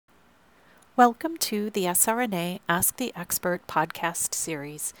Welcome to the SRNA Ask the Expert podcast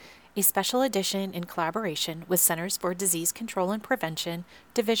series, a special edition in collaboration with Centers for Disease Control and Prevention,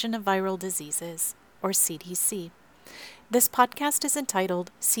 Division of Viral Diseases, or CDC. This podcast is entitled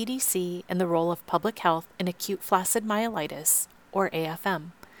CDC and the Role of Public Health in Acute Flaccid Myelitis, or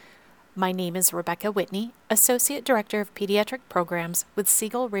AFM. My name is Rebecca Whitney, Associate Director of Pediatric Programs with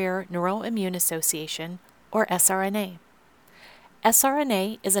Siegel Rare Neuroimmune Association, or SRNA.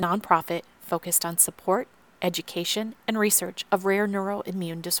 SRNA is a nonprofit focused on support, education, and research of rare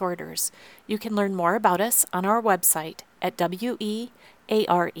neuroimmune disorders. You can learn more about us on our website at wearesrna.org.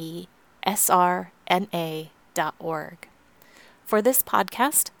 For this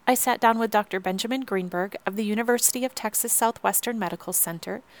podcast, I sat down with Dr. Benjamin Greenberg of the University of Texas Southwestern Medical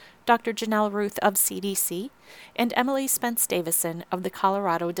Center, Dr. Janell Routh of CDC, and Emily Spence Davizon of the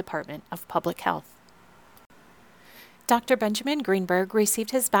Colorado Department of Public Health. Dr. Benjamin Greenberg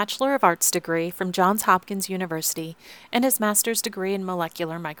received his Bachelor of Arts degree from Johns Hopkins University and his master's degree in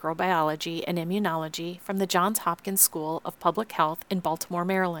molecular microbiology and immunology from the Johns Hopkins School of Public Health in Baltimore,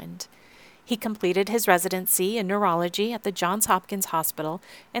 Maryland. He completed his residency in neurology at the Johns Hopkins Hospital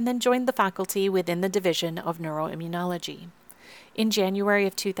and then joined the faculty within the Division of Neuroimmunology. In January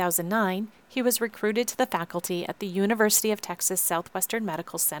of 2009, he was recruited to the faculty at the University of Texas Southwestern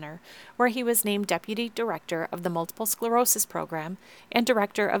Medical Center, where he was named Deputy Director of the Multiple Sclerosis Program and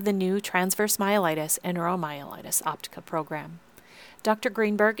Director of the new Transverse Myelitis and Neuromyelitis Optica Program. Dr.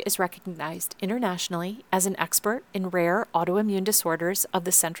 Greenberg is recognized internationally as an expert in rare autoimmune disorders of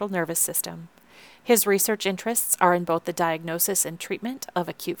the central nervous system. His research interests are in both the diagnosis and treatment of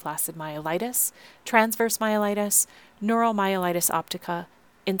acute flaccid myelitis, transverse myelitis, neuromyelitis optica,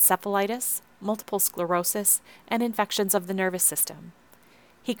 encephalitis, multiple sclerosis, and infections of the nervous system.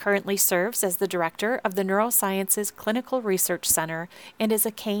 He currently serves as the director of the Neurosciences Clinical Research Center and is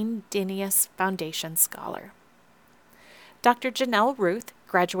a Cain Dinius Foundation Scholar. Dr. Janell Routh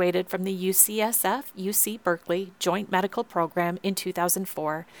graduated from the UCSF-UC Berkeley Joint Medical Program in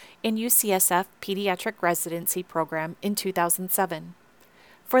 2004 and UCSF Pediatric Residency Program in 2007.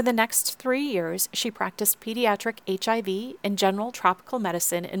 For the next 3 years, she practiced pediatric HIV and general tropical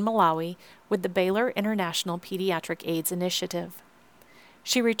medicine in Malawi with the Baylor International Pediatric AIDS Initiative.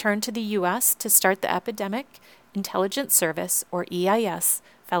 She returned to the U.S. to start the Epidemic Intelligence Service, or EIS,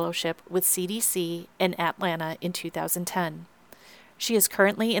 Fellowship with CDC in Atlanta in 2010. She is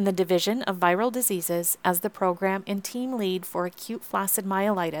currently in the Division of Viral Diseases as the program and team lead for acute flaccid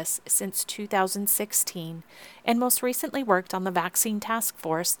myelitis since 2016, and most recently worked on the Vaccine Task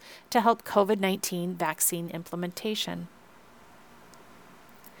Force to help COVID-19 vaccine implementation.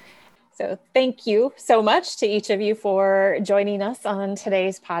 So thank you so much to each of you for joining us on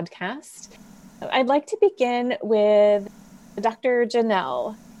today's podcast. I'd like to begin with Dr.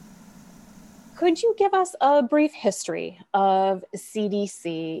 Janell. Could you give us a brief history of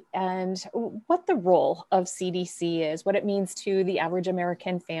CDC and what the role of CDC is, what it means to the average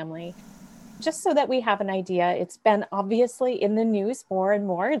American family? Just so that we have an idea, it's been obviously in the news more and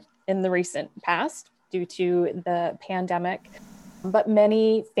more in the recent past due to the pandemic, but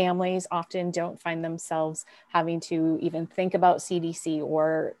many families often don't find themselves having to even think about CDC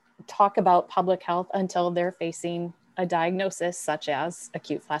or talk about public health until they're facing a diagnosis such as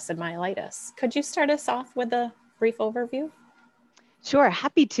acute flaccid myelitis. Could you start us off with a brief overview? Sure,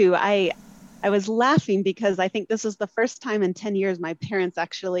 happy to. I was laughing because I think this is the first time in 10 years my parents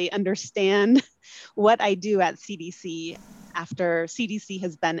actually understand what I do at CDC after CDC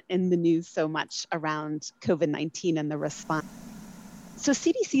has been in the news so much around COVID-19 and the response. So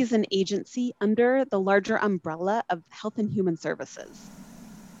CDC is an agency under the larger umbrella of Health and Human Services.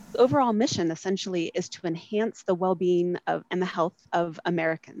 The overall mission essentially is to enhance the well-being of and the health of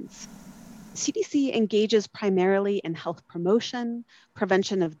Americans. CDC engages primarily in health promotion,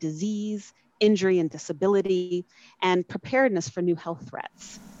 prevention of disease, injury and disability, and preparedness for new health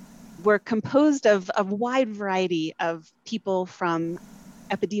threats. We're composed of a wide variety of people, from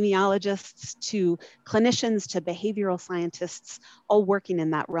epidemiologists to clinicians to behavioral scientists, all working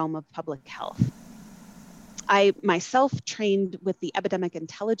in that realm of public health. I myself trained with the Epidemic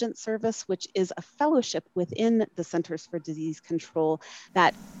Intelligence Service, which is a fellowship within the Centers for Disease Control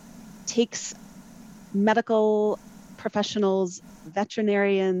that takes medical professionals,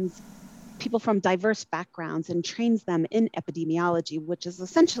 veterinarians, people from diverse backgrounds and trains them in epidemiology, which is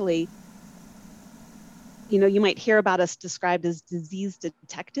essentially, you might hear about us described as disease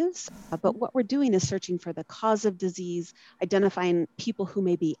detectives, but what we're doing is searching for the cause of disease, identifying people who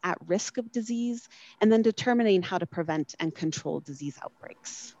may be at risk of disease, and then determining how to prevent and control disease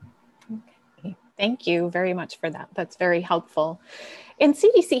outbreaks. Okay. Thank you very much for that. That's very helpful. And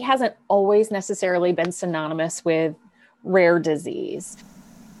CDC hasn't always necessarily been synonymous with rare disease,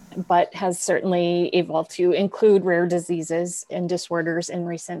 but has certainly evolved to include rare diseases and disorders in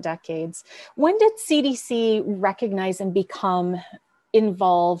recent decades. When did CDC recognize and become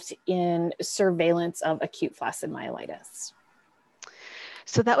involved in surveillance of acute flaccid myelitis?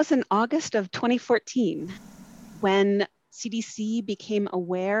 So that was in August of 2014 when CDC became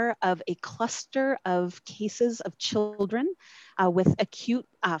aware of a cluster of cases of children with acute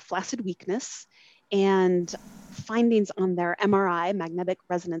flaccid weakness and findings on their MRI, magnetic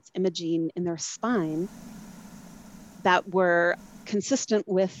resonance imaging in their spine, that were consistent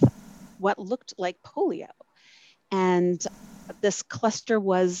with what looked like polio. And this cluster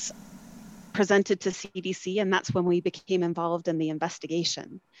was presented to CDC, and that's when we became involved in the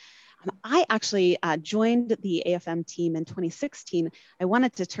investigation. I actually joined the AFM team in 2016. I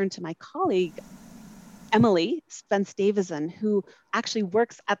wanted to turn to my colleague, Emily Spence Davizon, who actually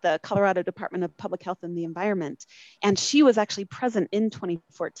works at the Colorado Department of Public Health and the Environment. And she was actually present in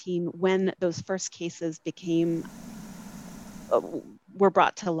 2014 when those first cases were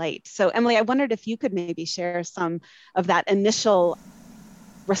brought to light. So Emily, I wondered if you could maybe share some of that initial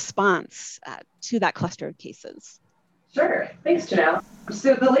response to that cluster of cases. Sure. Thanks, Janell.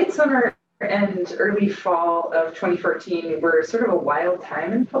 So the late summer and early fall of 2014 were sort of a wild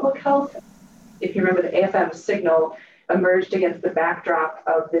time in public health. If you remember, the AFM signal emerged against the backdrop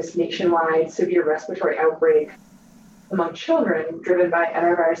of this nationwide severe respiratory outbreak among children driven by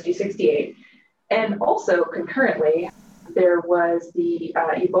enterovirus D68. And also concurrently, there was the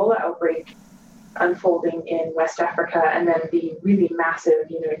Ebola outbreak unfolding in West Africa, and then the really massive,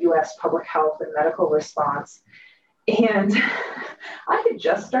 U.S. public health and medical response. And I had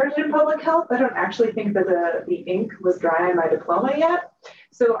just started in public health. I don't actually think that the ink was dry on my diploma yet.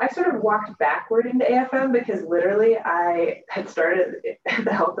 So I sort of walked backward into AFM because literally I had started at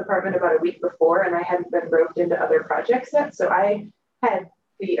the health department about a week before and I hadn't been roped into other projects yet. So I had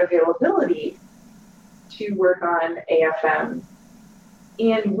the availability to work on AFM.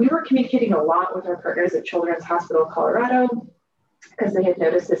 And we were communicating a lot with our partners at Children's Hospital Colorado because they had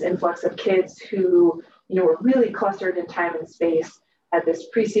noticed this influx of kids who were really clustered in time and space, had this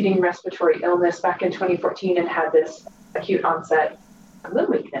preceding respiratory illness back in 2014 and had this acute onset limb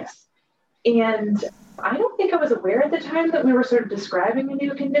weakness. And I don't think I was aware at the time that we were sort of describing a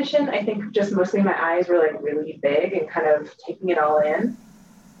new condition. I think just mostly my eyes were like really big and kind of taking it all in.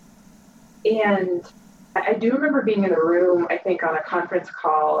 And I do remember being in the room, I think on a conference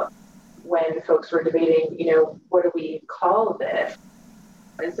call when folks were debating, what do we call this?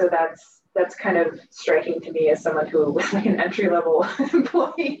 And so that's kind of striking to me as someone who was like an entry-level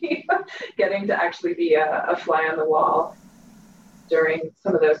employee, getting to actually be a fly on the wall during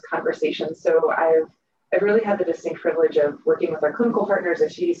some of those conversations. So I've really had the distinct privilege of working with our clinical partners, our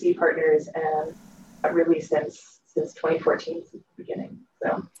CDC partners, and really since 2014, since the beginning.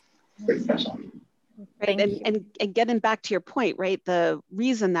 So it's pretty special. Right. And getting back to your point, right, the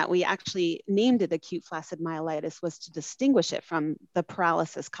reason that we actually named it acute flaccid myelitis was to distinguish it from the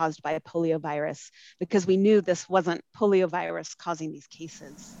paralysis caused by a poliovirus, because we knew this wasn't poliovirus causing these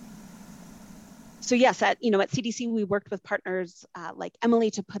cases. So yes, at CDC, we worked with partners like Emily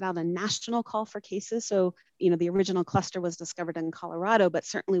to put out a national call for cases. So, the original cluster was discovered in Colorado, but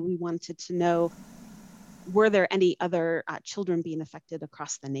certainly we wanted to know, were there any other children being affected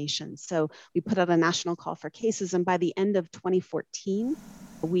across the nation? So we put out a national call for cases. And by the end of 2014,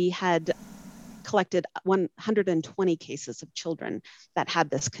 we had collected 120 cases of children that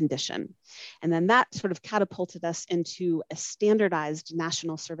had this condition. And then that sort of catapulted us into a standardized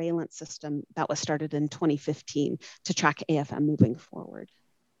national surveillance system that was started in 2015 to track AFM moving forward.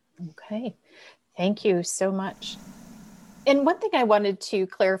 Okay, thank you so much. And one thing I wanted to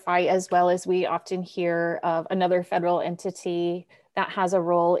clarify as well, as we often hear of another federal entity that has a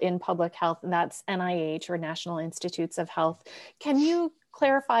role in public health, and that's NIH, or National Institutes of Health. Can you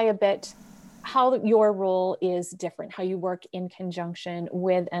clarify a bit how your role is different, how you work in conjunction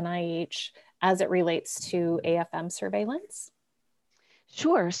with NIH as it relates to AFM surveillance?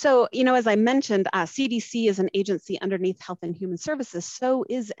 Sure. So, as I mentioned, CDC is an agency underneath Health and Human Services, so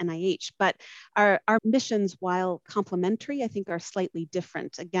is NIH, but our missions, while complementary, I think are slightly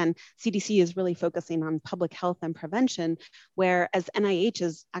different. Again, CDC is really focusing on public health and prevention, whereas NIH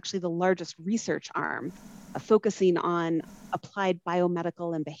is actually the largest research arm, focusing on applied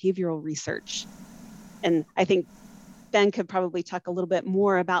biomedical and behavioral research. And I think Ben could probably talk a little bit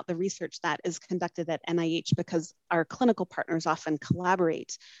more about the research that is conducted at NIH, because our clinical partners often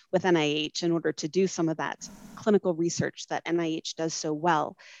collaborate with NIH in order to do some of that clinical research that NIH does so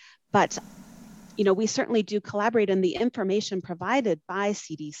well. But, we certainly do collaborate, and the information provided by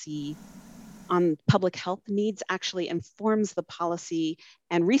CDC on public health needs actually informs the policy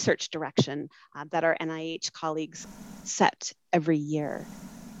and research direction that our NIH colleagues set every year.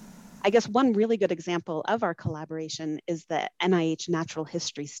 I guess one really good example of our collaboration is the NIH Natural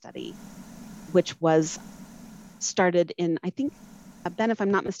History Study, which was started in, I think, Ben, if I'm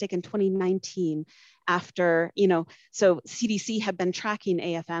not mistaken, 2019, after, so CDC had been tracking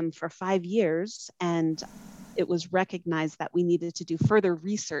AFM for 5 years, and it was recognized that we needed to do further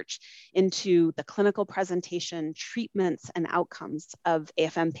research into the clinical presentation, treatments, and outcomes of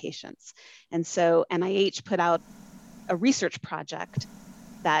AFM patients. And so NIH put out a research project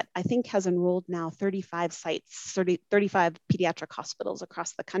that I think has enrolled now 35 sites, 35 pediatric hospitals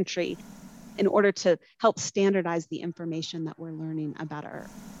across the country, in order to help standardize the information that we're learning about our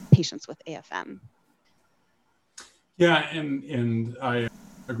patients with AFM. Yeah, and I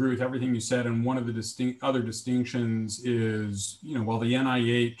agree with everything you said. And one of the other distinctions is, while the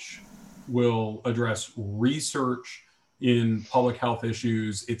NIH will address research in public health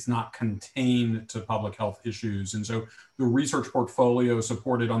issues, it's not contained to public health issues. And so the research portfolio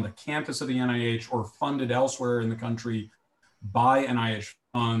supported on the campus of the NIH or funded elsewhere in the country by NIH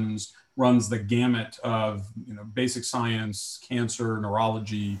funds runs the gamut of basic science, cancer,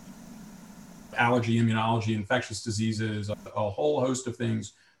 neurology, allergy, immunology, infectious diseases, a whole host of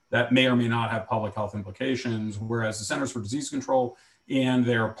things that may or may not have public health implications, whereas the Centers for Disease Control and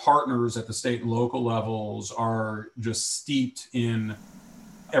their partners at the state and local levels are just steeped in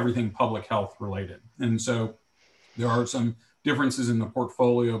everything public health related. And so there are some differences in the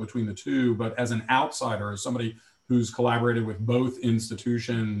portfolio between the two, but as an outsider, as somebody who's collaborated with both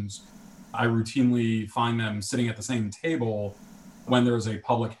institutions, I routinely find them sitting at the same table when there's a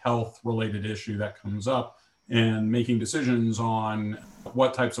public health related issue that comes up and making decisions on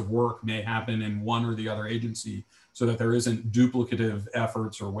what types of work may happen in one or the other agency so that there isn't duplicative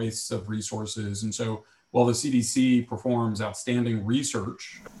efforts or wastes of resources. And so while the CDC performs outstanding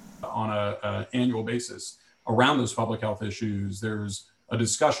research on an annual basis around those public health issues, there's a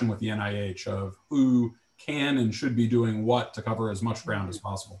discussion with the NIH of who can and should be doing what to cover as much ground as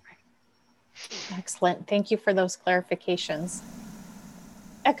possible. Excellent. Thank you for those clarifications.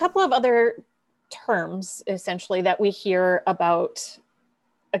 A couple of other terms, essentially, that we hear about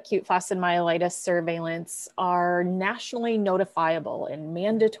acute flaccid myelitis surveillance are nationally notifiable and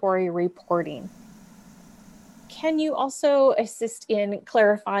mandatory reporting. Can you also assist in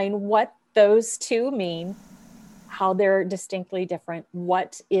clarifying what those two mean, how they're distinctly different,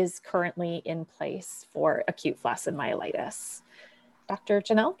 what is currently in place for acute flaccid myelitis? Dr.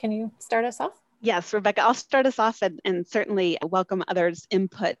 Janell, can you start us off? Yes, Rebecca, I'll start us off and certainly welcome others'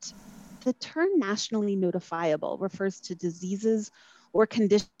 input. The term nationally notifiable refers to diseases or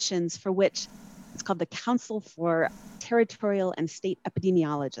conditions for which it's called the Council for Territorial and State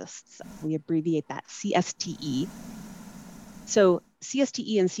Epidemiologists. We abbreviate that CSTE. So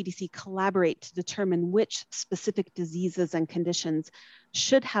CSTE and CDC collaborate to determine which specific diseases and conditions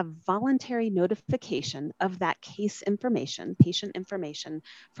should have voluntary notification of that case information, patient information,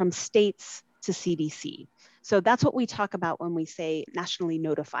 from states to CDC. So that's what we talk about when we say nationally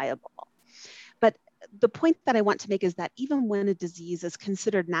notifiable. But the point that I want to make is that even when a disease is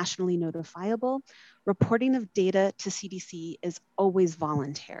considered nationally notifiable, reporting of data to CDC is always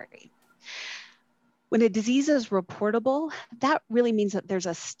voluntary. When a disease is reportable, that really means that there's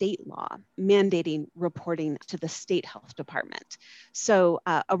a state law mandating reporting to the state health department. So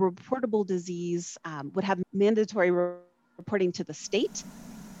a reportable disease would have mandatory reporting to the state,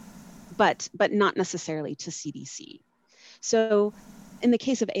 but not necessarily to CDC. So in the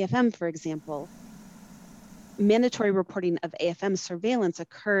case of AFM, for example, mandatory reporting of AFM surveillance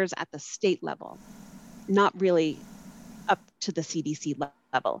occurs at the state level, not really up to the CDC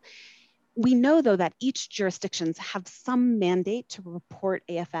level. We know, though, that each jurisdictions have some mandate to report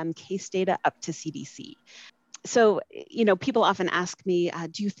AFM case data up to CDC. So, people often ask me,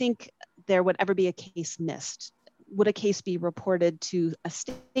 do you think there would ever be a case missed? Would a case be reported to a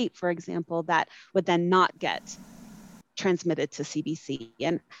state, for example, that would then not get transmitted to CDC?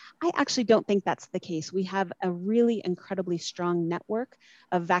 And I actually don't think that's the case. We have a really incredibly strong network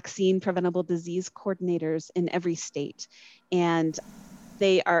of vaccine preventable disease coordinators in every state. And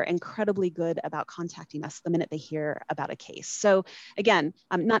they are incredibly good about contacting us the minute they hear about a case. So again,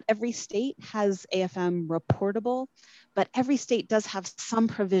 not every state has AFM reportable, but every state does have some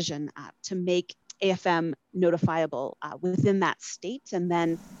provision to make AFM notifiable within that state. And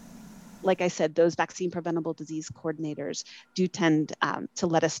then, like I said, those vaccine preventable disease coordinators do tend to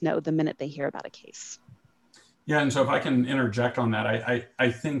let us know the minute they hear about a case. Yeah, and so if I can interject on that,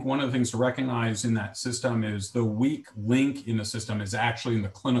 I think one of the things to recognize in that system is the weak link in the system is actually in the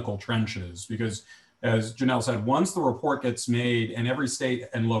clinical trenches, because as Janell said, once the report gets made, and every state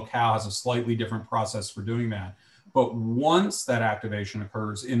and locale has a slightly different process for doing that, but once that activation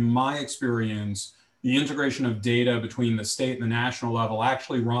occurs, in my experience, the integration of data between the state and the national level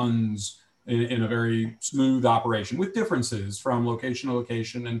actually runs in a very smooth operation, with differences from location to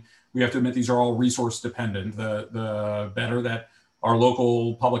location. And we have to admit, these are all resource dependent. The better that our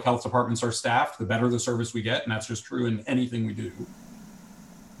local public health departments are staffed, the better the service we get. And that's just true in anything we do.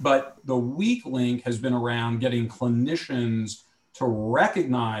 But the weak link has been around getting clinicians to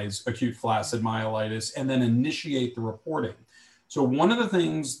recognize acute flaccid myelitis and then initiate the reporting. So one of the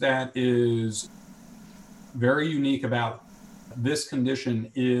things that is very unique about this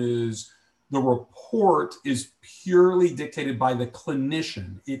condition is the report is purely dictated by the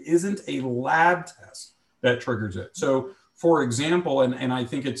clinician. It isn't a lab test that triggers it. So for example, and I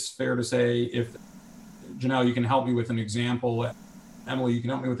think it's fair to say, if Janell, you can help me with an example, Emily, you can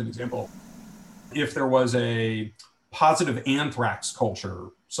help me with an example. If there was a positive anthrax culture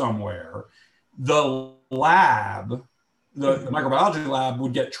somewhere, the lab, the microbiology lab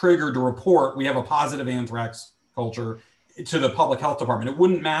would get triggered to report, we have a positive anthrax culture, to the public health department. It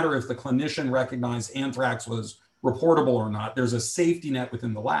wouldn't matter if the clinician recognized anthrax was reportable or not. There's a safety net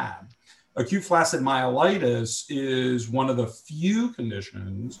within the lab. Acute flaccid myelitis is one of the few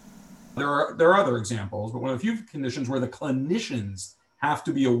conditions, there are other examples, but one of the few conditions where the clinicians have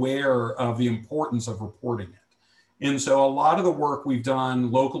to be aware of the importance of reporting it. And so a lot of the work we've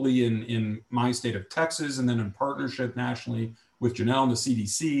done locally in my state of Texas, and then in partnership nationally with Janell and the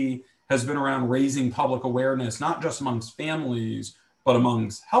CDC, has been around raising public awareness, not just amongst families, but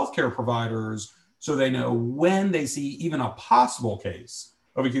amongst healthcare providers, so they know when they see even a possible case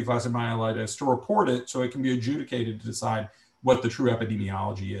of acute flaccid myelitis to report it, so it can be adjudicated to decide what the true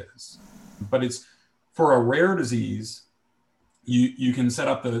epidemiology is. But it's, for a rare disease, you can set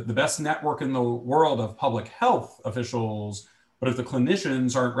up the best network in the world of public health officials, but if the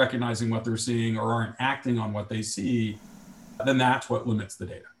clinicians aren't recognizing what they're seeing or aren't acting on what they see, then that's what limits the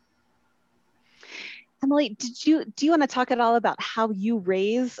data. Emily, do you want to talk at all about how you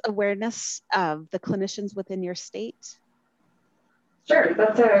raise awareness of the clinicians within your state? Sure,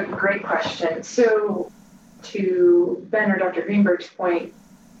 that's a great question. So to Ben or Dr. Greenberg's point,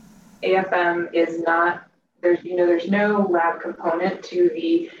 AFM is not, there's no lab component to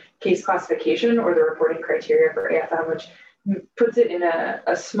the case classification or the reporting criteria for AFM, which puts it in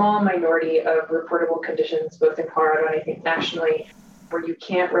a small minority of reportable conditions, both in Colorado and I think nationally, where you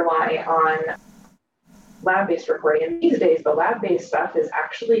can't rely on lab-based reporting. And these days, the lab-based stuff is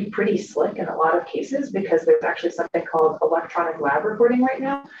actually pretty slick in a lot of cases, because there's actually something called electronic lab reporting right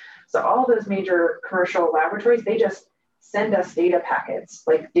now. So all those major commercial laboratories, they just send us data packets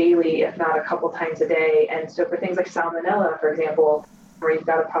like daily, if not a couple times a day. And so for things like salmonella, for example, where you've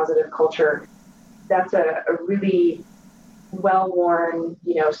got a positive culture, that's a really well-worn,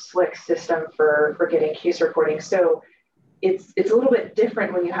 slick system for getting case reporting. So it's a little bit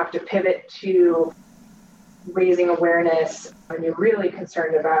different when you have to pivot to raising awareness when you're really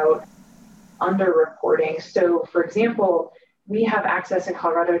concerned about underreporting. So for example, we have access in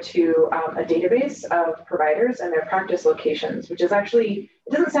Colorado to a database of providers and their practice locations, which is actually,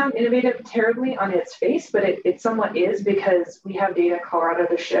 it doesn't sound innovative terribly on its face, but it somewhat is, because we have data in Colorado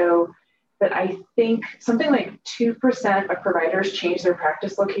to show that I think something like 2% of providers change their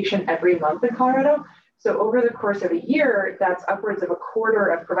practice location every month in Colorado. So over the course of a year, that's upwards of a quarter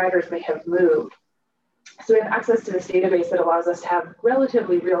of providers may have moved. So we have access to this database that allows us to have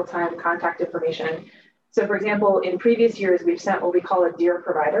relatively real-time contact information. So for example, in previous years, we've sent what we call a Dear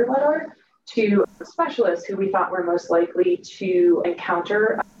Provider letter to specialists who we thought were most likely to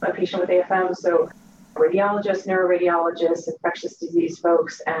encounter a patient with AFM. So radiologists, neuroradiologists, infectious disease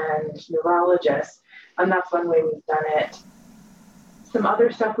folks, and neurologists. And that's one way we've done it. Some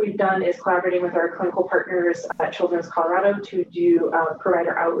other stuff we've done is collaborating with our clinical partners at Children's Colorado to do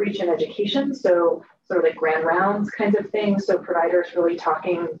provider outreach and education. So sort of like grand rounds kinds of things. So providers really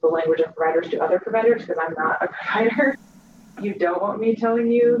talking the language of providers to other providers, because I'm not a provider. You don't want me telling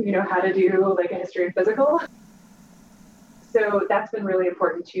you, how to do like a history and physical. So that's been really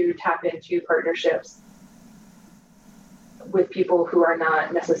important to tap into partnerships with people who are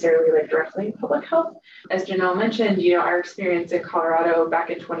not necessarily like directly in public health. As Janell mentioned, our experience in Colorado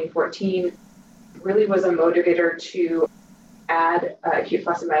back in 2014 really was a motivator to add acute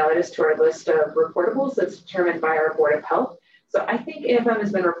flaccid myelitis to our list of reportables that's determined by our Board of Health. So I think AFM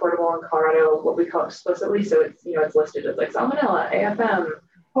has been reportable in Colorado, what we call explicitly. So it's, it's listed as like salmonella, AFM,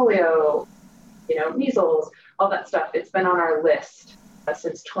 polio, measles, all that stuff. It's been on our list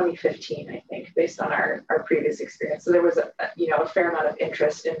since 2015, I think, based on our previous experience. So there was a fair amount of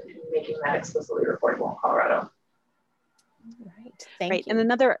interest in making that explicitly reportable in Colorado. Right. Thank you. And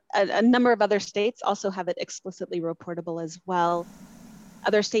a number of other states also have it explicitly reportable as well.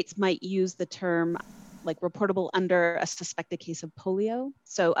 Other states might use the term like reportable under a suspected case of polio.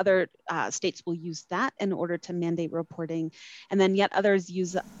 So other states will use that in order to mandate reporting. And then yet others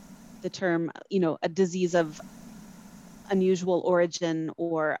use the term, a disease of unusual origin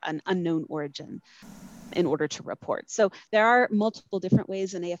or an unknown origin in order to report. So there are multiple different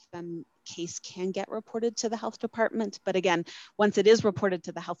ways an AFM case can get reported to the health department. But again, once it is reported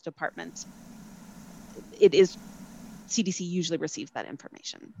to the health department, CDC usually receives that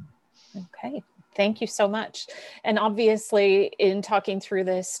information. Okay, thank you so much. And obviously, in talking through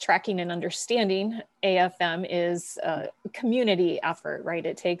this, tracking and understanding AFM is a community effort, right?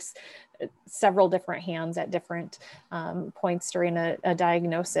 It takes several different hands at different points during a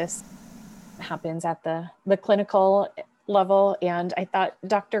diagnosis. It happens at the clinical level. And I thought,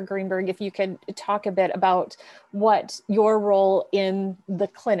 Dr. Greenberg, if you could talk a bit about what your role in the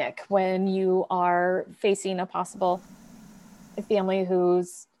clinic when you are facing a possible family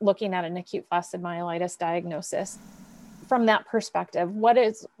who's looking at an acute flaccid myelitis diagnosis. From that perspective, what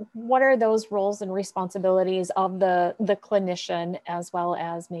are those roles and responsibilities of the clinician as well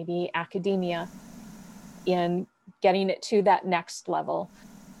as maybe academia in getting it to that next level?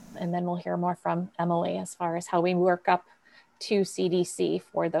 And then we'll hear more from Emily as far as how we work up to CDC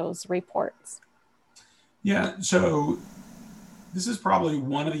for those reports. Yeah, so this is probably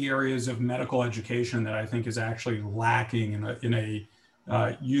one of the areas of medical education that I think is actually lacking in a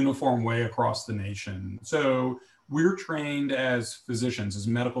uniform way across the nation. So we're trained as physicians, as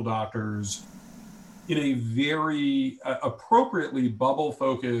medical doctors, in a very appropriately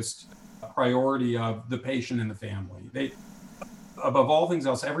bubble-focused priority of the patient and the family. Above all things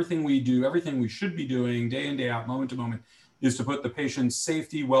else, everything we do, everything we should be doing day in, day out, moment to moment, is to put the patient's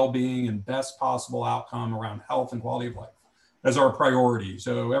safety, well-being, and best possible outcome around health and quality of life as our priority.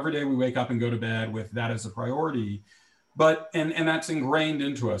 So every day we wake up and go to bed with that as a priority. But, and that's ingrained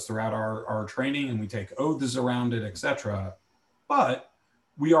into us throughout our training, and we take oaths around it, et cetera. But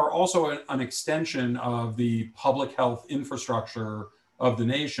we are also an extension of the public health infrastructure of the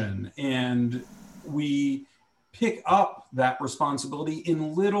nation. And we pick up that responsibility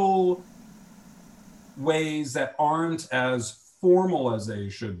in little ways that aren't as formal as they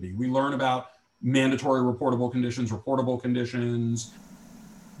should be. We learn about mandatory reportable conditions,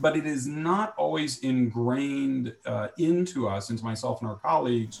 but it is not always ingrained into us, into myself and our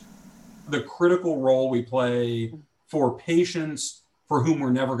colleagues, the critical role we play for patients for whom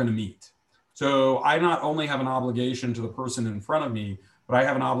we're never going to meet. So I not only have an obligation to the person in front of me, but I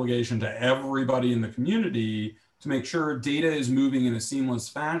have an obligation to everybody in the community to make sure data is moving in a seamless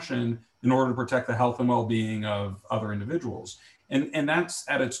fashion in order to protect the health and well-being of other individuals. And that's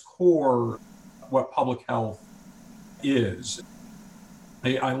at its core what public health is.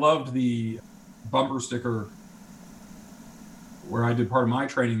 I loved the bumper sticker where I did part of my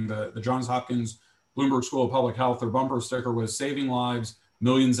training, the Johns Hopkins Bloomberg School of Public Health. Their bumper sticker was saving lives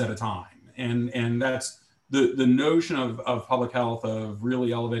millions at a time. And that's the notion of public health, of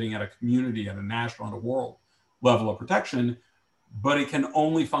really elevating at a community, at a national and a world level of protection, but it can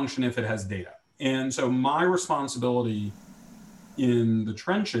only function if it has data. And so my responsibility in the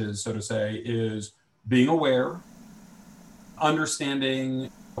trenches, so to say, is being aware,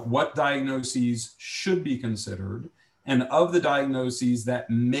 understanding what diagnoses should be considered, and of the diagnoses that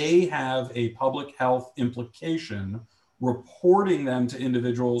may have a public health implication, reporting them to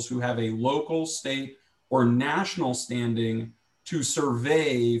individuals who have a local, state, or national standing to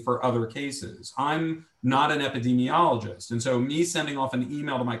survey for other cases. I'm not an epidemiologist. And so me sending off an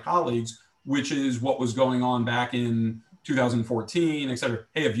email to my colleagues, which is what was going on back in 2014, et cetera.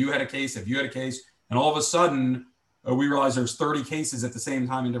 Hey, have you had a case? Have you had a case? And all of a sudden, we realize there's 30 cases at the same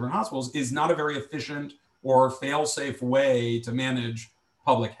time in different hospitals, is not a very efficient or fail-safe way to manage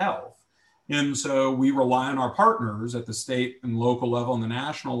public health. And so we rely on our partners at the state and local level and the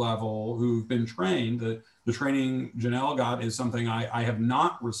national level who've been trained. The training Janell got is something I have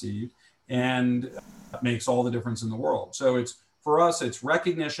not received, and that makes all the difference in the world. So it's, for us, it's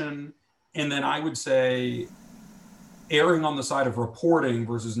recognition, and then I would say erring on the side of reporting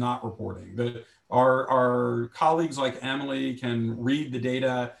versus not reporting. Our colleagues like Emily can read the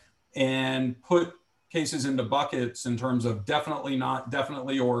data and put cases into buckets in terms of definitely, not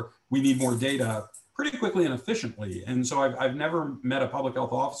definitely, or we need more data pretty quickly and efficiently. And so I've never met a public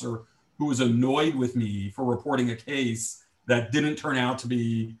health officer who was annoyed with me for reporting a case that didn't turn out to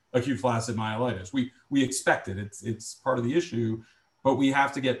be acute flaccid myelitis. We expect it. It's part of the issue, but we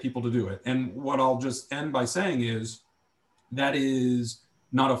have to get people to do it. And what I'll just end by saying is that is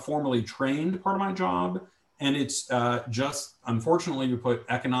not a formally trained part of my job. And it's just, unfortunately, we put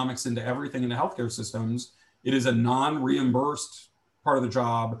economics into everything in the healthcare systems. It is a non-reimbursed part of the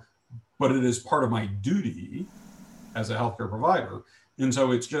job, but it is part of my duty as a healthcare provider. And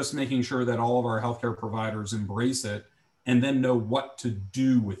so it's just making sure that all of our healthcare providers embrace it and then know what to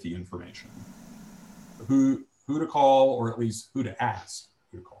do with the information. Who to call, or at least who to ask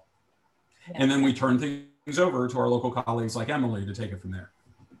who to call. And then we turn things over to our local colleagues like Emily to take it from there.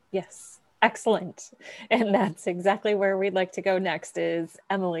 Yes, excellent. And that's exactly where we'd like to go next is,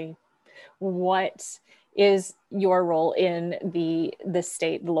 Emily, what is your role in the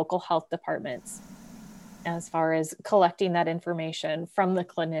state, the local health departments, as far as collecting that information from the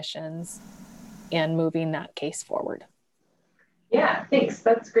clinicians and moving that case forward? Yeah, thanks.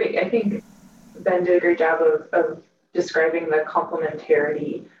 That's great. I think Ben did a great job of describing the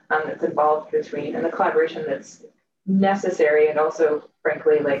complementarity that's involved between, and the collaboration that's necessary, and also,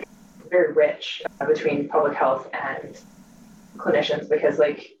 frankly, like very rich between public health and clinicians, because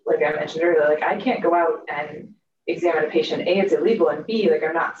like I mentioned earlier, like I can't go out and examine a patient. A, it's illegal, and B, like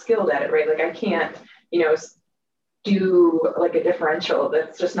I'm not skilled at it, right? Like I can't, do like a differential.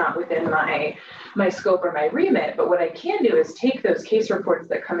 That's just not within my scope or my remit. But what I can do is take those case reports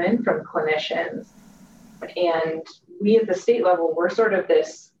that come in from clinicians, and we at the state level, we're sort of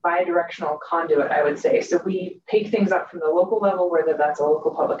this bi-directional conduit, I would say. So we pick things up from the local level, whether that's a local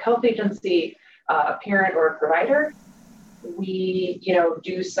public health agency, a parent, or a provider. We,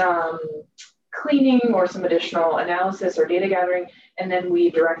 do some cleaning or some additional analysis or data gathering, and then we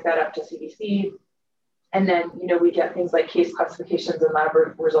direct that up to CDC. And then, we get things like case classifications and lab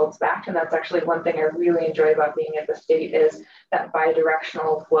results back. And that's actually one thing I really enjoy about being at the state is that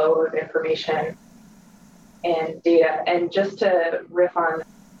bi-directional flow of information and data. And just to riff on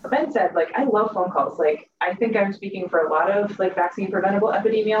what Ben said, like, I love phone calls. Like, I think I'm speaking for a lot of like vaccine preventable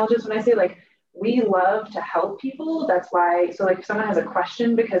epidemiologists when I say like, we love to help people. That's why, so like if someone has a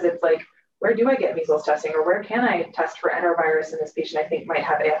question, because it's like, where do I get measles testing, or where can I test for enterovirus in this patient I think might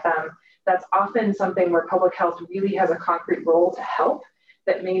have AFM? That's often something where public health really has a concrete role to help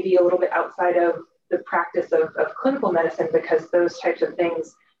that may be a little bit outside of the practice of clinical medicine, because those types of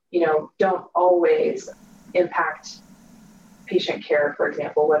things, don't always impact patient care, for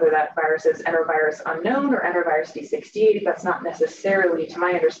example, whether that virus is enterovirus unknown or enterovirus D68, that's not necessarily, to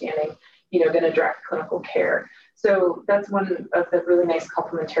my understanding, going to direct clinical care. So that's one of the really nice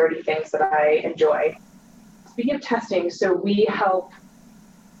complementarity things that I enjoy. Speaking of testing, so we help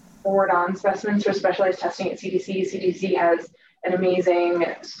forward on specimens for specialized testing at CDC. CDC has an amazing,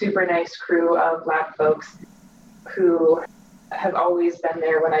 super nice crew of lab folks who have always been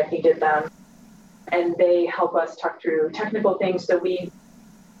there when I've needed them. And they help us talk through technical things. So we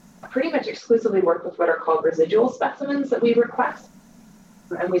pretty much exclusively work with what are called residual specimens that we request.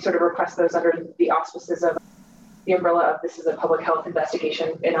 And we sort of request those under the auspices of the umbrella of this is a public health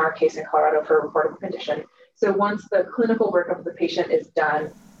investigation, in our case in Colorado, for a reportable condition. So once the clinical work of the patient is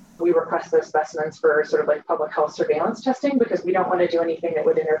done, we request those specimens for sort of like public health surveillance testing, because we don't want to do anything that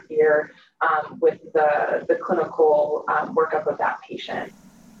would interfere with the clinical workup of that patient.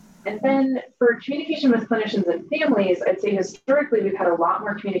 And then for communication with clinicians and families, I'd say historically we've had a lot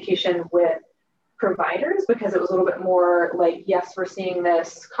more communication with providers, because it was a little bit more like, yes, we're seeing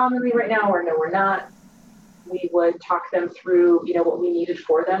this commonly right now, or no, we're not. We would talk them through, what we needed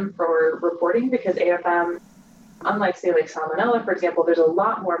for them for reporting, because AFM, unlike say like salmonella, for example, there's a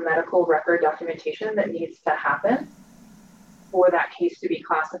lot more medical record documentation that needs to happen for that case to be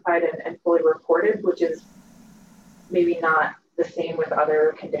classified and fully reported, which is maybe not the same with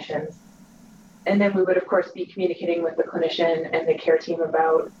other conditions. And then we would, of course, be communicating with the clinician and the care team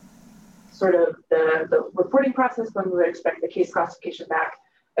about sort of the reporting process, when we would expect the case classification back.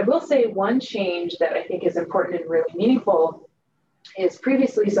 I will say one change that I think is important and really meaningful is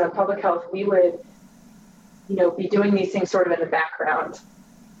previously, so in public health, we would, be doing these things sort of in the background.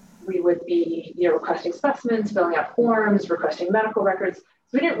 We would be, requesting specimens, filling out forms, requesting medical records. So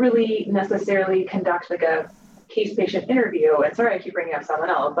we didn't really necessarily conduct like a case patient interview. And sorry, I keep bringing up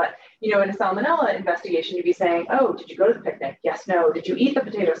salmonella, but in a salmonella investigation, you'd be saying, oh, did you go to the picnic? Yes, no. Did you eat the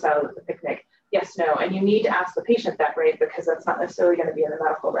potato salad at the picnic? Yes, no. And you need to ask the patient that, right? Because that's not necessarily going to be in the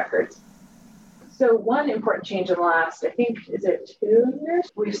medical records. So one important change in the last, I think, is it 2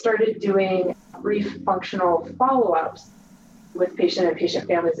 years? We've started doing brief functional follow-ups with patient and patient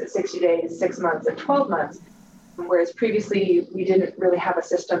families at 60 days, 6 months, and 12 months. Whereas previously we didn't really have a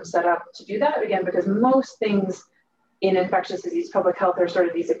system set up to do that, again, because most things in infectious disease public health are sort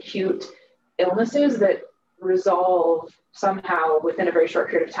of these acute illnesses that resolve somehow within a very short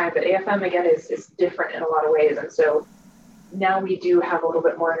period of time. But AFM, again, is different in a lot of ways. And so now we do have a little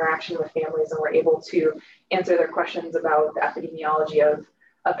bit more interaction with families, and we're able to answer their questions about the epidemiology of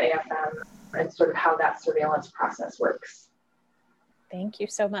AFM and sort of how that surveillance process works. Thank you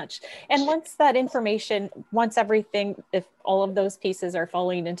so much. And once that information, once everything, if all of those pieces are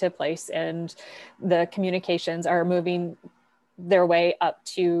falling into place and the communications are moving their way up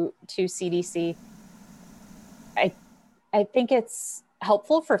to CDC, I think it's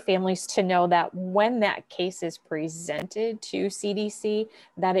helpful for families to know that when that case is presented to CDC,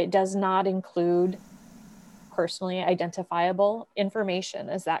 that it does not include personally identifiable information.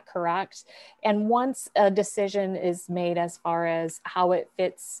 Is that correct? And once a decision is made as far as how it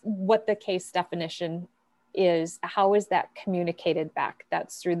fits, what the case definition is, how is that communicated back?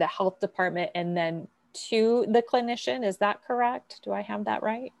 That's through the health department and then to the clinician. Is that correct? Do I have that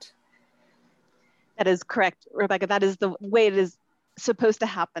right? That is correct, Rebecca. That is the way it is supposed to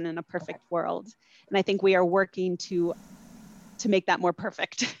happen in a perfect world. And I think we are working to make that more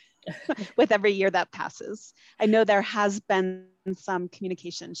perfect with every year that passes. I know there has been some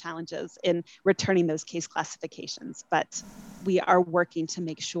communication challenges in returning those case classifications, but we are working to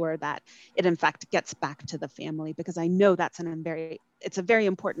make sure that it in fact gets back to the family, because I know that's it's a very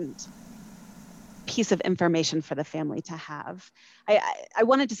important piece of information for the family to have. I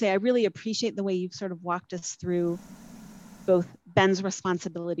wanted to say, I really appreciate the way you've sort of walked us through both Ben's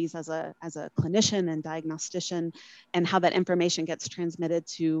responsibilities as a clinician and diagnostician, and how that information gets transmitted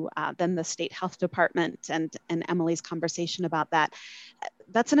to then the state health department, and Emily's conversation about that.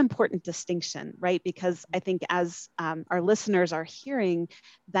 That's an important distinction, right? Because I think as our listeners are hearing,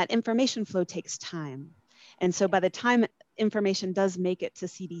 that information flow takes time. And so by the time information does make it to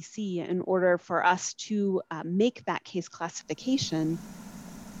CDC, in order for us to make that case classification,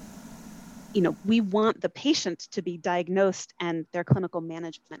 we want the patient to be diagnosed and their clinical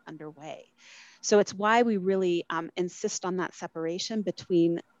management underway. So it's why we really insist on that separation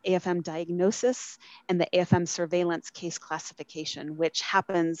between AFM diagnosis and the AFM surveillance case classification, which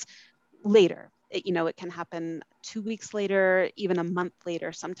happens later. It can happen 2 weeks later, even a month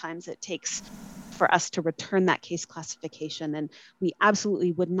later. Sometimes it takes for us to return that case classification. And we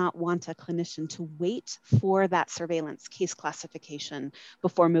absolutely would not want a clinician to wait for that surveillance case classification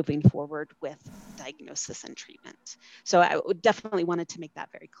before moving forward with diagnosis and treatment. So I definitely wanted to make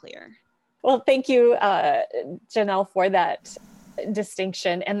that very clear. Well, thank you, Janell, for that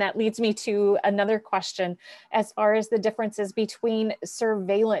distinction. And that leads me to another question as far as the differences between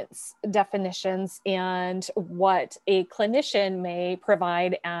surveillance definitions and what a clinician may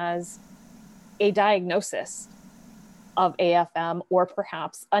provide as a diagnosis of AFM or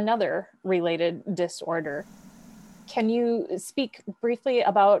perhaps another related disorder. Can you speak briefly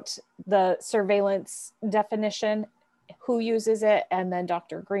about the surveillance definition, who uses it, and then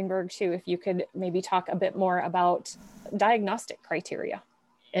Dr. Greenberg too, if you could maybe talk a bit more about diagnostic criteria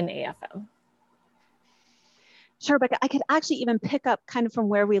in AFM. Sure, Becca. I could actually even pick up kind of from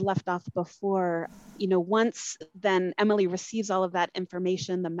where we left off before. Once then Emily receives all of that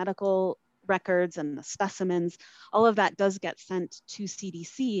information, the medical records and the specimens, all of that does get sent to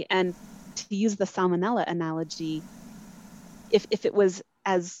CDC. And to use the salmonella analogy, if it was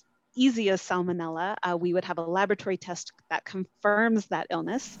as easy as salmonella, we would have a laboratory test that confirms that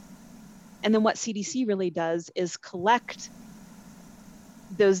illness. And then what CDC really does is collect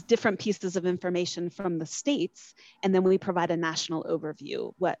those different pieces of information from the states, and then we provide a national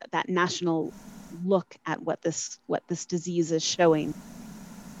overview, what that national look at what this disease is showing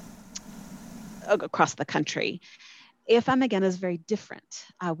across the country. AFM, again, is very different.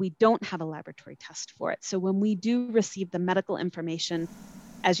 We don't have a laboratory test for it. So when we do receive the medical information,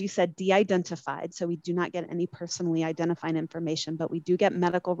 as you said, de-identified, so we do not get any personally identifying information, but we do get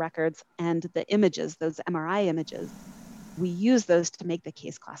medical records and the images, those MRI images. We use those to make the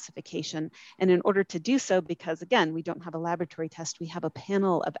case classification. And in order to do so, because again, we don't have a laboratory test, we have a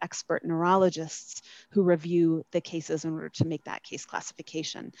panel of expert neurologists who review the cases in order to make that case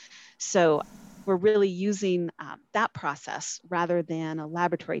classification. So we're really using that process rather than a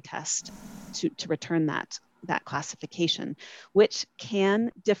laboratory test to return that classification, which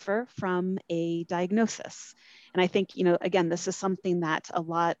can differ from a diagnosis. And I think, again, this is something that a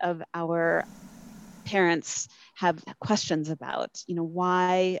lot of our parents have questions about.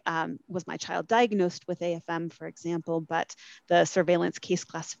 Why was my child diagnosed with AFM, for example, but the surveillance case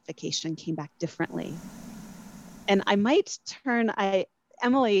classification came back differently? And I might turn,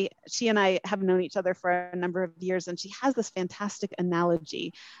 Emily, she and I have known each other for a number of years, and she has this fantastic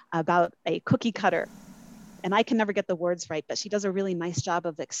analogy about a cookie cutter and I can never get the words right, but she does a really nice job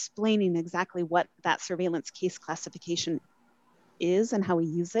of explaining exactly what that surveillance case classification is and how we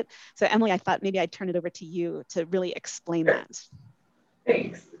use it. So Emily, I thought maybe I'd turn it over to you to really explain that.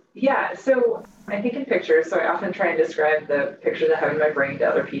 Thanks. Yeah, so I think in pictures, so I often try and describe the pictures I have in my brain to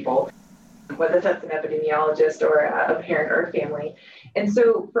other people, whether that's an epidemiologist or a parent or a family. And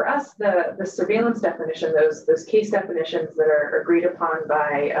so for us, the surveillance definition, those case definitions that are agreed upon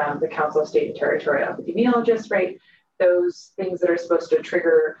by the Council of State and Territorial Epidemiologists, right? Those things that are supposed to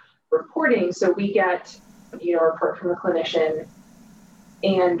trigger reporting. So we get, a report from a clinician.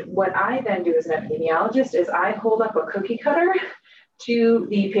 And what I then do as an epidemiologist is I hold up a cookie cutter to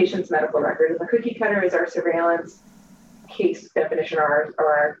the patient's medical record. And the cookie cutter is our surveillance case definition or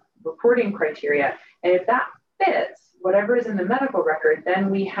our reporting criteria. And if that fits whatever is in the medical record, then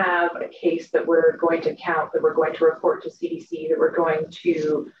we have a case that we're going to count, that we're going to report to CDC, that we're going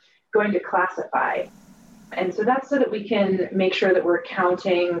to classify. And so that's so that we can make sure that we're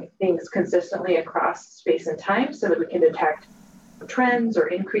counting things consistently across space and time so that we can detect trends or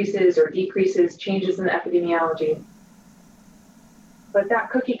increases or decreases, changes in the epidemiology. But that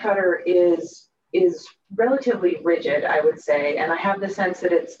cookie cutter is relatively rigid, I would say. And I have the sense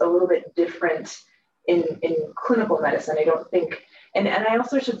that it's a little bit different in clinical medicine. I don't think, and I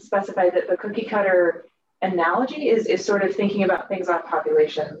also should specify that the cookie cutter analogy is sort of thinking about things on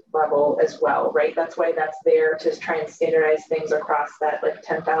population level as well, right? That's why that's there to try and standardize things across that like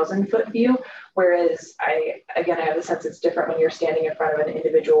 10,000 foot view. Whereas I have the sense it's different when you're standing in front of an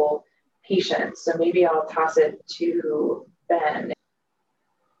individual patient. So maybe I'll toss it to Ben.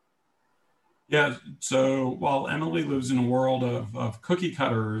 Yeah, so while Emily lives in a world of cookie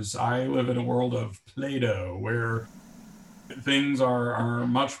cutters, I live in a world of Play-Doh where things are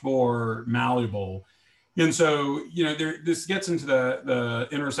much more malleable. And so, this gets into the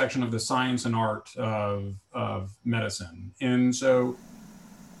intersection of the science and art of medicine. And so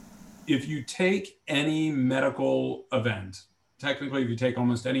if you take any medical event, technically if you take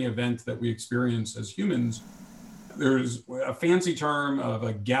almost any event that we experience as humans, there's a fancy term of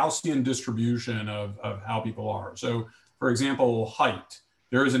a Gaussian distribution of how people are. So for example, height.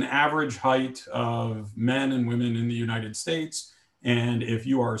 There is an average height of men and women in the United States. And if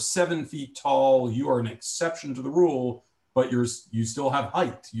you are 7 feet tall, you are an exception to the rule, but you still have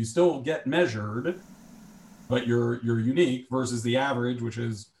height. You still get measured, but you're unique versus the average, which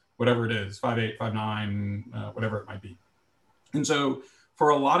is whatever it is, 5'8", 5'9", whatever it might be. And so for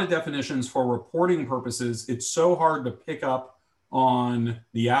a lot of definitions for reporting purposes, it's so hard to pick up on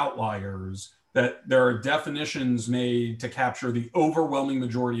the outliers that there are definitions made to capture the overwhelming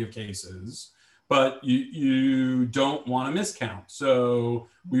majority of cases, but you don't want to miscount. So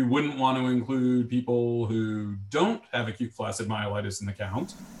we wouldn't want to include people who don't have acute flaccid myelitis in the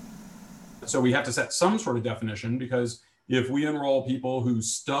count. So we have to set some sort of definition, because if we enroll people who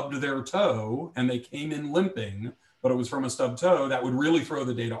stubbed their toe and they came in limping, but it was from a stubbed toe, that would really throw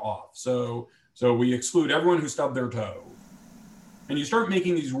the data off. So we exclude everyone who stubbed their toe. And you start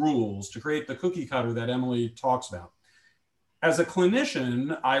making these rules to create the cookie cutter that Emily talks about. As a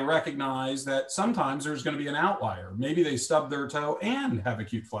clinician, I recognize that sometimes there's going to be an outlier. Maybe they stubbed their toe and have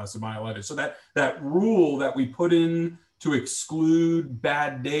acute flaccid myelitis. So that rule that we put in to exclude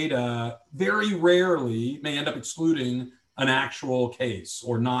bad data very rarely may end up excluding an actual case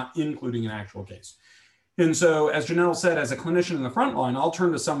or not including an actual case. And so, as Janell said, as a clinician in the front line, I'll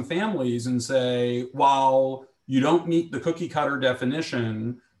turn to some families and say, while you don't meet the cookie cutter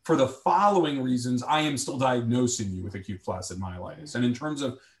definition, for the following reasons, I am still diagnosing you with acute flaccid myelitis. And in terms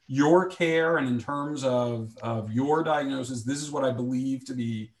of your care and in terms of your diagnosis, this is what I believe to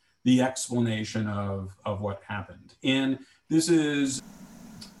be the explanation of what happened. And this is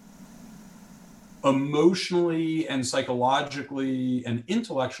emotionally and psychologically and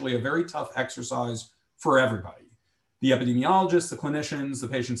intellectually a very tough exercise for everybody, the epidemiologists, the clinicians, the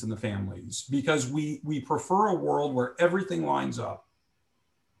patients, and the families, because we prefer a world where everything lines up.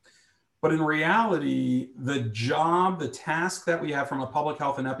 But in reality, the task that we have from a public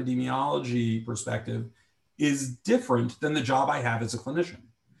health and epidemiology perspective is different than the job I have as a clinician.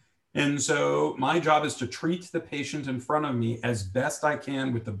 And so my job is to treat the patient in front of me as best I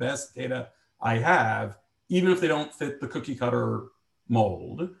can with the best data I have, even if they don't fit the cookie cutter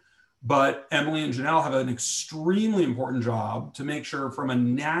mold. But Emily and Janell have an extremely important job to make sure from a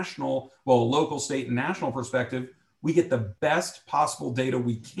local, state, and national perspective, we get the best possible data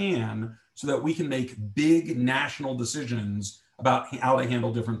we can so that we can make big national decisions about how to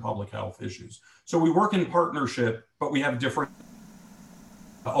handle different public health issues. So we work in partnership, but we have different,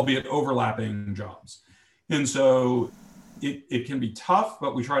 albeit overlapping jobs. And so it can be tough,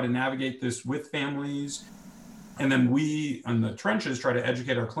 but we try to navigate this with families. And then we, in the trenches, try to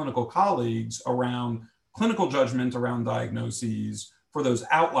educate our clinical colleagues around clinical judgment around diagnoses for those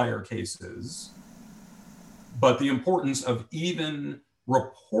outlier cases, but the importance of even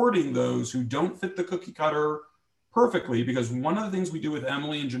reporting those who don't fit the cookie cutter perfectly, because one of the things we do with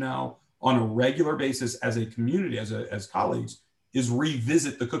Emily and Janell on a regular basis as a community, as colleagues, is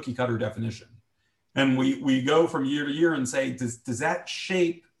revisit the cookie cutter definition. And we go from year to year and say, does that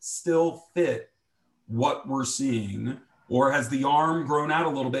shape still fit what we're seeing? Or has the arm grown out a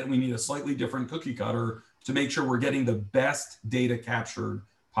little bit and we need a slightly different cookie cutter to make sure we're getting the best data captured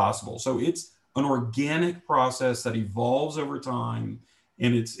possible? So it's an organic process that evolves over time.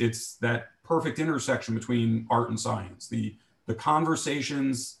 And it's that perfect intersection between art and science. The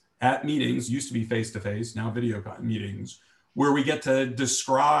conversations at meetings used to be face-to-face, now video meetings, where we get to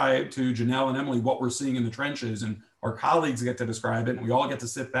describe to Janell and Emily what we're seeing in the trenches, and our colleagues get to describe it, and we all get to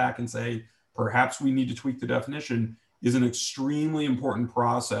sit back and say, perhaps we need to tweak the definition, is an extremely important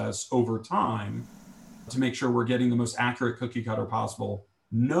process over time to make sure we're getting the most accurate cookie cutter possible,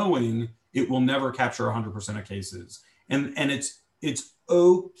 knowing it will never capture 100% of cases. And it's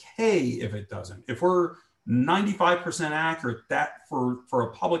okay if it doesn't. If we're 95% accurate, that for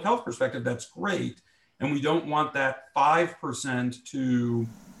a public health perspective, that's great. And we don't want that 5% to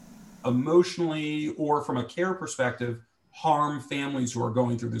emotionally or from a care perspective harm families who are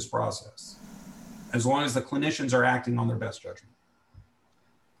going through this process, as long as the clinicians are acting on their best judgment.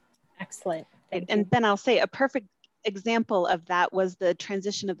 Excellent. And then I'll say a perfect example of that was the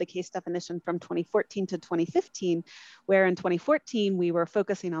transition of the case definition from 2014 to 2015, where in 2014 we were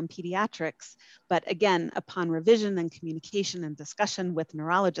focusing on pediatrics, but again, upon revision and communication and discussion with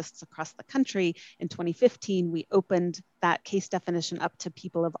neurologists across the country, in 2015 we opened that case definition up to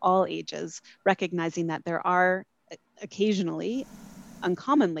people of all ages, recognizing that there are occasionally,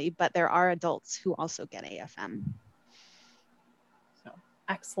 uncommonly, but there are adults who also get AFM. So,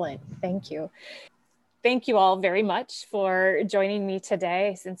 excellent, thank you. Thank you all very much for joining me today.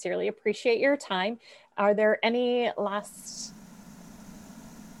 I sincerely appreciate your time. Are there any last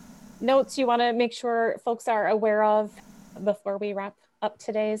notes you want to make sure folks are aware of before we wrap up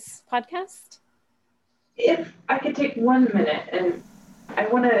today's podcast? If I could take 1 minute, and I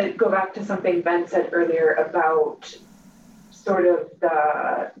want to go back to something Ben said earlier about sort of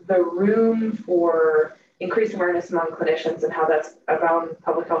the room for increased awareness among clinicians and how that's around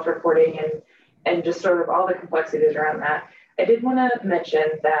public health reporting and just sort of all the complexities around that. I did want to mention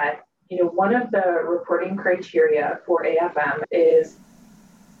that, one of the reporting criteria for AFM is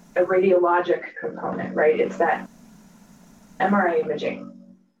a radiologic component, right? It's that MRI imaging.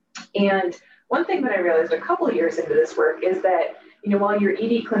 And one thing that I realized a couple of years into this work is that, while your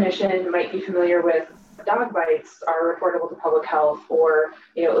ED clinician might be familiar with dog bites are reportable to public health, or,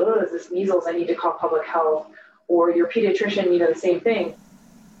 oh, is this measles, I need to call public health, or your pediatrician, the same thing.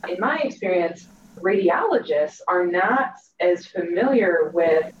 In my experience, radiologists are not as familiar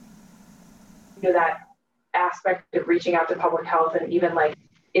with that aspect of reaching out to public health, and even like,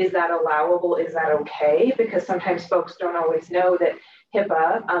 is that allowable? Is that okay? Because sometimes folks don't always know that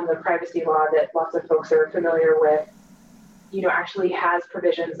HIPAA, the privacy law that lots of folks are familiar with, actually has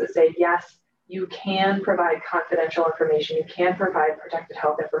provisions that say, yes, you can provide confidential information, you can provide protected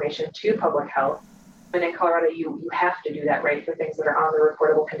health information to public health. And in Colorado, you have to do that, right, for things that are on the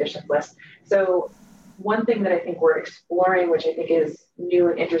reportable conditions list. So one thing that I think we're exploring, which I think is new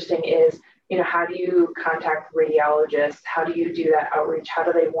and interesting, is, how do you contact radiologists? How do you do that outreach? How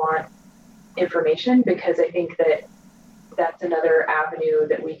do they want information? Because I think that that's another avenue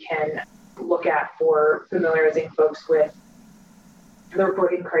that we can look at for familiarizing folks with the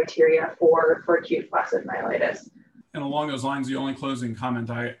reporting criteria for acute flaccid myelitis. And along those lines, the only closing comment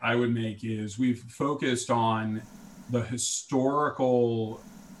I would make is we've focused on the historical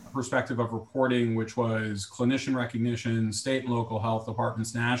perspective of reporting, which was clinician recognition, state and local health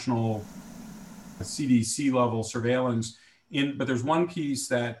departments, national CDC level surveillance. But there's one piece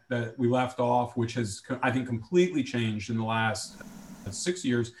that we left off, which has, I think, completely changed in the last 6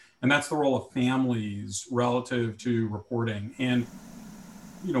 years, and that's the role of families relative to reporting. And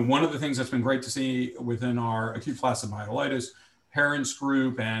one of the things that's been great to see within our Acute Flaccid Myelitis parents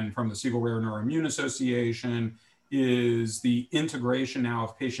group and from the Siegel Rare Neuroimmune Association is the integration now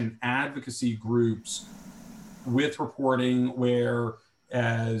of patient advocacy groups with reporting, where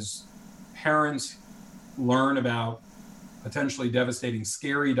as parents learn about potentially devastating,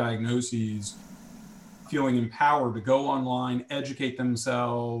 scary diagnoses, feeling empowered to go online, educate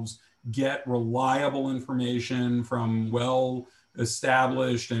themselves, get reliable information from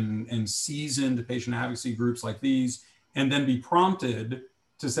well-established and seasoned patient advocacy groups like these, and then be prompted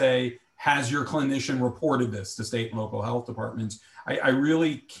to say, has your clinician reported this to state and local health departments? I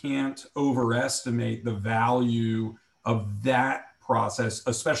really can't overestimate the value of that process,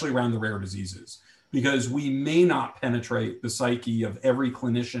 especially around the rare diseases, because we may not penetrate the psyche of every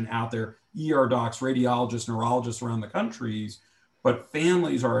clinician out there, ER docs, radiologists, neurologists around the countries, but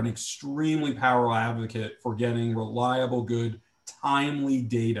families are an extremely powerful advocate for getting reliable, good, timely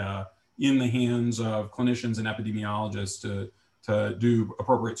data in the hands of clinicians and epidemiologists to do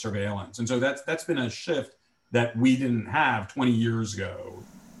appropriate surveillance. And so that's been a shift that we didn't have 20 years ago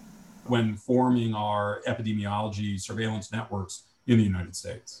when forming our epidemiology surveillance networks in the United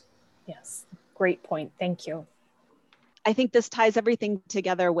States. Yes, great point. Thank you. I think this ties everything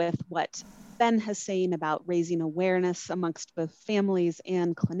together with what Ben has saying about raising awareness amongst both families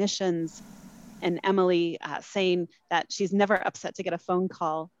and clinicians, and Emily saying that she's never upset to get a phone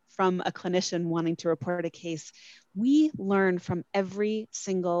call from a clinician wanting to report a case. We learn from every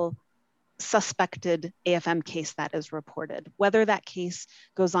single suspected AFM case that is reported, whether that case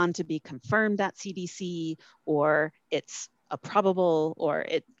goes on to be confirmed at CDC or it's a probable or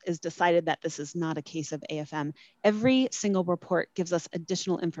it is decided that this is not a case of AFM. Every single report gives us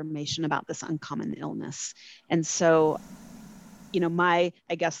additional information about this uncommon illness. And so, my,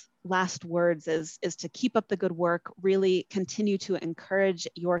 I guess, last words is to keep up the good work, really continue to encourage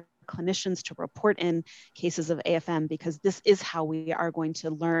your clinicians to report in cases of AFM, because this is how we are going to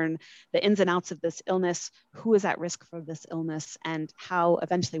learn the ins and outs of this illness, who is at risk for this illness, and how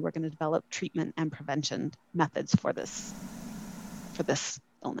eventually we're going to develop treatment and prevention methods for this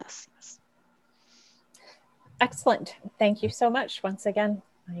illness. Yes. Excellent. Thank you so much once again.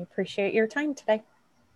 I appreciate your time today.